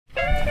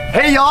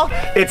Hey y'all,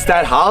 it's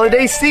that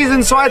holiday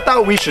season, so I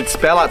thought we should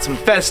spell out some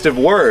festive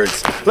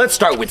words. Let's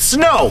start with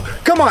snow.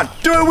 Come on,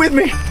 do it with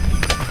me.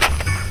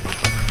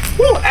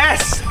 Woo,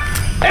 S-N-O-W.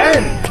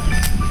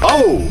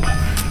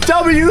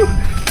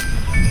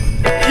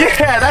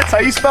 Yeah, that's how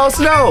you spell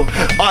snow.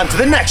 On to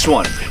the next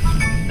one.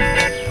 All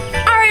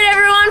right,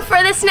 everyone,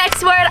 for this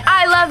next word,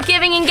 I love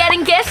giving and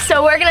getting gifts,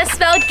 so we're gonna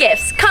spell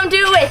gifts. Come do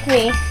it with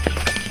me.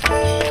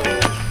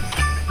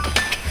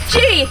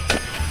 G-I-F-T-S.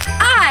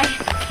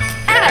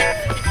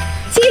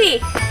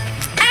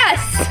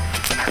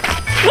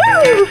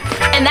 Woo!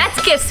 And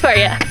that's gifts for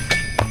you.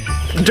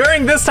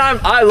 During this time,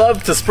 I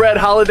love to spread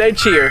holiday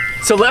cheer.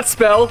 So let's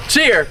spell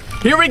cheer.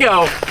 Here we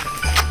go.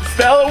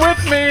 Spell it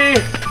with me.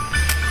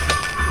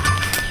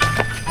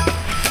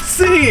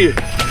 C-H-E-E-R.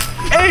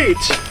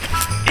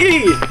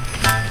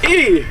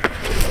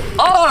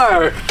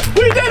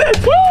 We did it!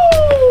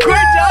 Woo!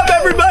 Great job,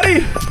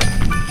 everybody!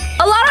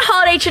 A lot of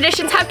holiday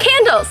traditions have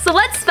candles, so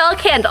let's spell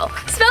candle.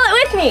 Spell it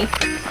with me.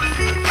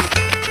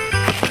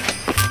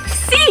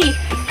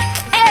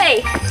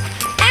 C-A-N-D-L-E.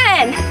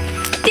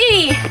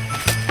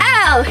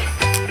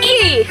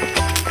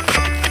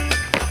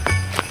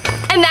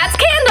 And that's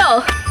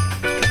candle.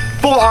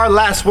 For our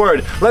last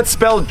word, let's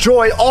spell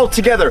joy all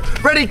together.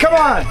 Ready? Come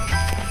on.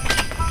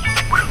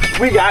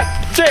 We got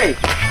J-O-Y.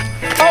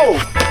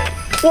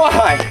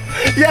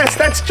 Yes,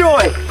 that's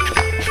joy.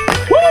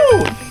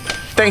 Woo!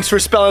 Thanks for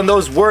spelling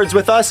those words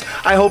with us.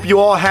 I hope you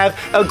all have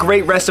a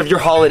great rest of your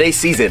holiday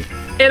season.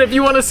 And if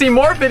you want to see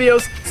more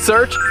videos,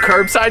 search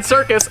Curbside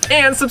Circus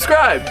and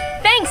subscribe.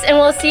 Thanks, and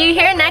we'll see you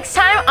here next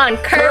time on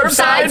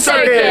Curbside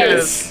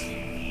Circus.